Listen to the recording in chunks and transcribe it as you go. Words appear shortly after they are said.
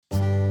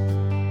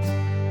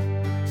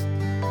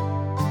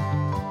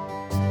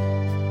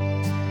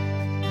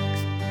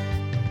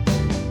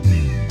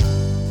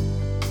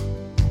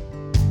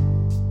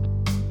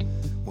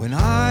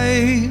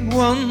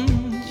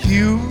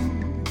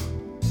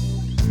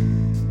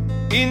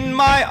in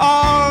my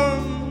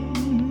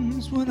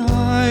arms when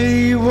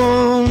I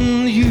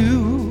want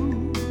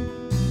you,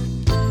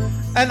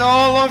 and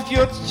all of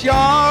your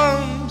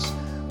charms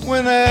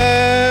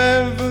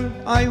whenever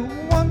I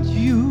want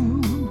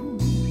you.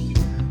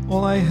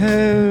 All I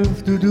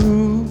have to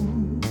do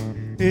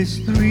is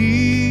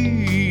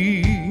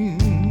dream.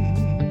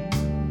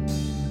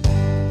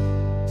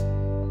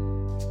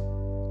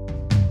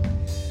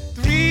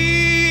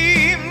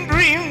 Dream,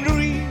 dream,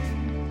 dream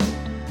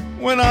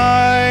when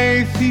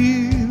I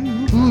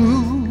feel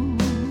blue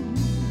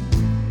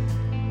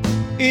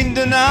in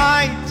the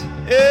night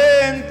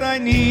and I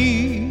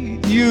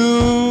need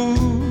you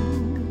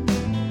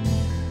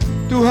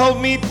to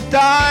hold me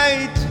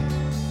tight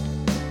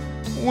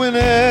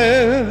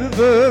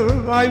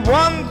whenever I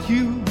want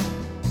you.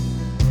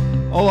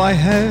 All I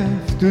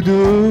have to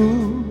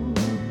do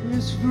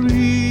is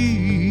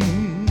dream.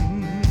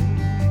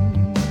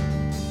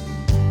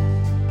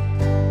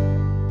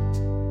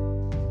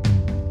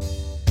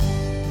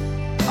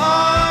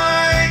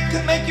 I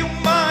can make you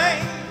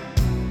mine,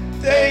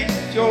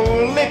 taste your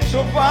lips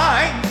so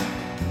fine,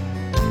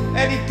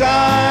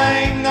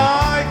 anytime,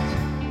 night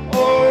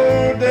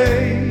or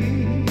day.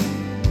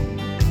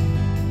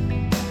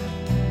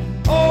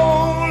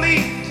 Only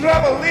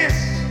trouble is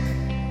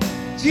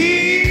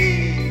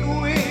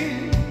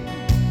genuine.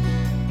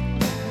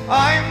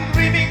 I'm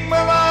dreaming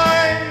my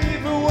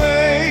life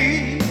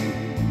away.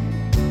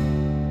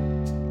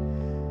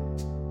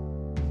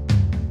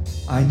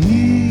 I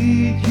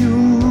need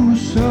you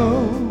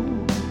so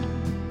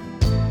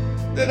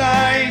that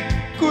I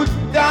could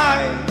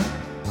die.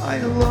 I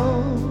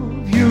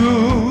love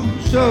you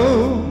so,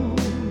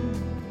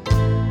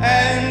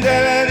 and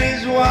that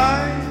is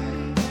why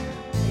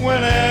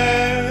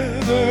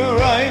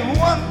whenever I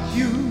want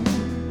you,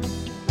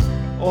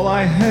 all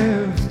I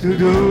have to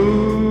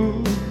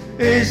do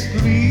is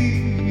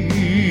dream.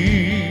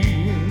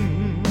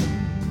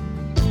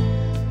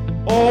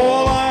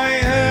 All I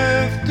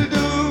have to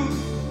do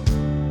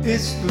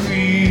is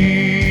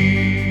dream.